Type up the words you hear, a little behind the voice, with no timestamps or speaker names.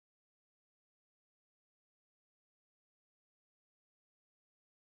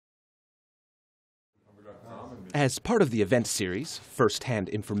As part of the event series, First-Hand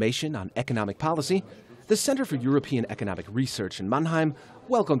Information on Economic Policy, the Center for European Economic Research in Mannheim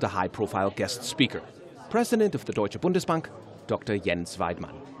welcomed a high-profile guest speaker, President of the Deutsche Bundesbank, Dr. Jens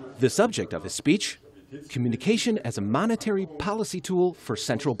Weidmann. The subject of his speech, Communication as a Monetary Policy Tool for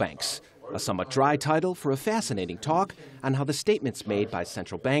Central Banks, a somewhat dry title for a fascinating talk on how the statements made by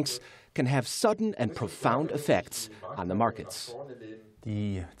central banks can have sudden and profound effects on the markets.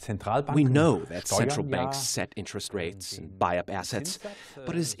 We know that central banks set interest rates and buy up assets,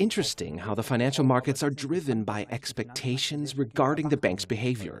 but it is interesting how the financial markets are driven by expectations regarding the bank's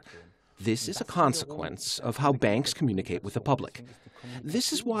behavior. This is a consequence of how banks communicate with the public.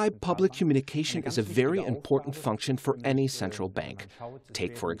 This is why public communication is a very important function for any central bank.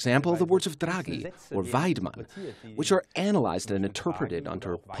 Take, for example, the words of Draghi or Weidmann, which are analyzed and interpreted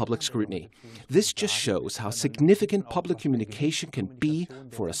under public scrutiny. This just shows how significant public communication can be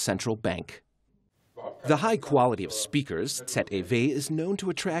for a central bank. The high quality of speakers ZEW is known to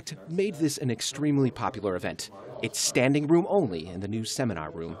attract made this an extremely popular event. It's standing room only in the new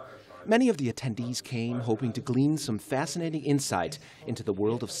seminar room. Many of the attendees came hoping to glean some fascinating insight into the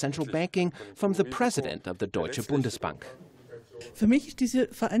world of central banking from the president of the Deutsche Bundesbank.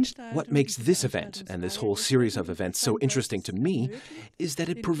 What makes this event and this whole series of events so interesting to me is that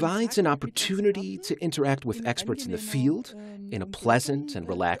it provides an opportunity to interact with experts in the field in a pleasant and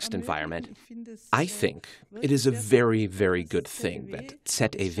relaxed environment. I think it is a very, very good thing that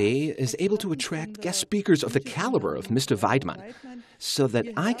ZEW is able to attract guest speakers of the caliber of Mr. Weidmann, so that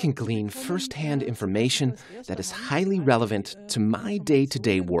I can glean first-hand information that is highly relevant to my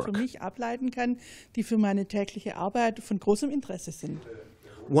day-to-day work.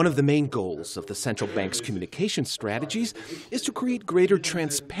 One of the main goals of the central bank's communication strategies is to create greater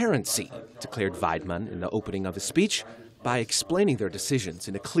transparency, declared Weidmann in the opening of his speech. By explaining their decisions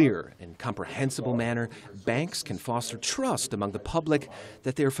in a clear and comprehensible manner, banks can foster trust among the public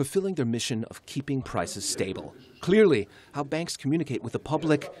that they are fulfilling their mission of keeping prices stable. Clearly, how banks communicate with the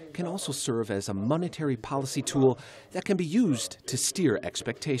public can also serve as a monetary policy tool that can be used to steer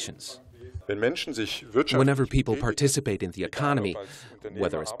expectations. Whenever people participate in the economy,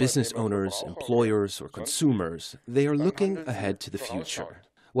 whether as business owners, employers, or consumers, they are looking ahead to the future.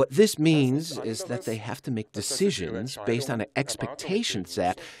 What this means is that they have to make decisions based on expectations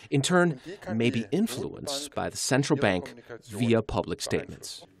that, in turn, may be influenced by the central bank via public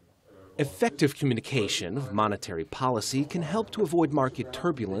statements. Effective communication of monetary policy can help to avoid market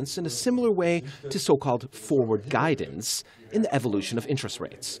turbulence in a similar way to so-called forward guidance in the evolution of interest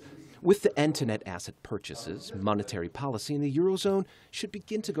rates. With the end to net asset purchases, monetary policy in the Eurozone should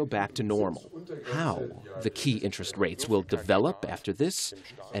begin to go back to normal. How the key interest rates will develop after this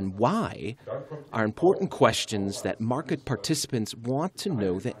and why are important questions that market participants want to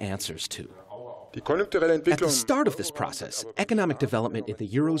know the answers to. At the start of this process, economic development in the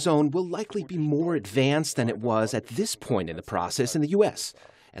Eurozone will likely be more advanced than it was at this point in the process in the U.S.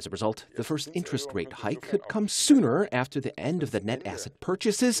 As a result, the first interest rate hike could come sooner after the end of the net asset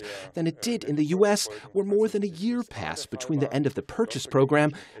purchases than it did in the U.S., where more than a year passed between the end of the purchase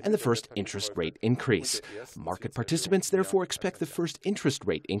program and the first interest rate increase. Market participants therefore expect the first interest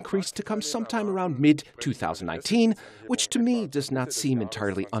rate increase to come sometime around mid-2019, which to me does not seem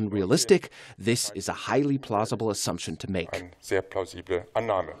entirely unrealistic. This is a highly plausible assumption to make.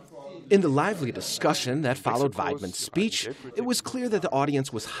 In the lively discussion that followed Weidmann's speech, it was clear that the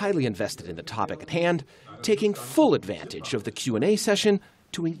audience was highly invested in the topic at hand, taking full advantage of the Q&A session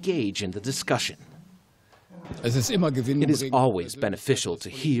to engage in the discussion. It is always beneficial to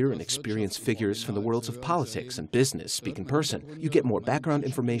hear and experience figures from the worlds of politics and business speak in person. You get more background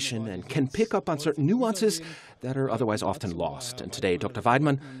information and can pick up on certain nuances that are otherwise often lost. And today, Dr.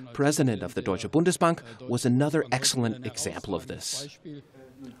 Weidmann, president of the Deutsche Bundesbank, was another excellent example of this.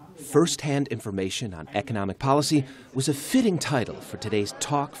 First-hand information on economic policy was a fitting title for today's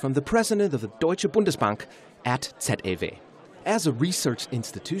talk from the president of the Deutsche Bundesbank at ZEW. As a research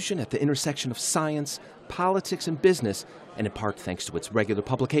institution at the intersection of science, politics, and business, and in part thanks to its regular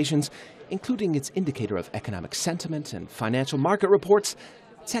publications, including its indicator of economic sentiment and financial market reports,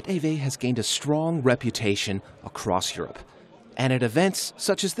 ZEW has gained a strong reputation across Europe. And at events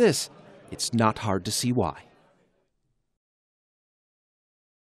such as this, it's not hard to see why.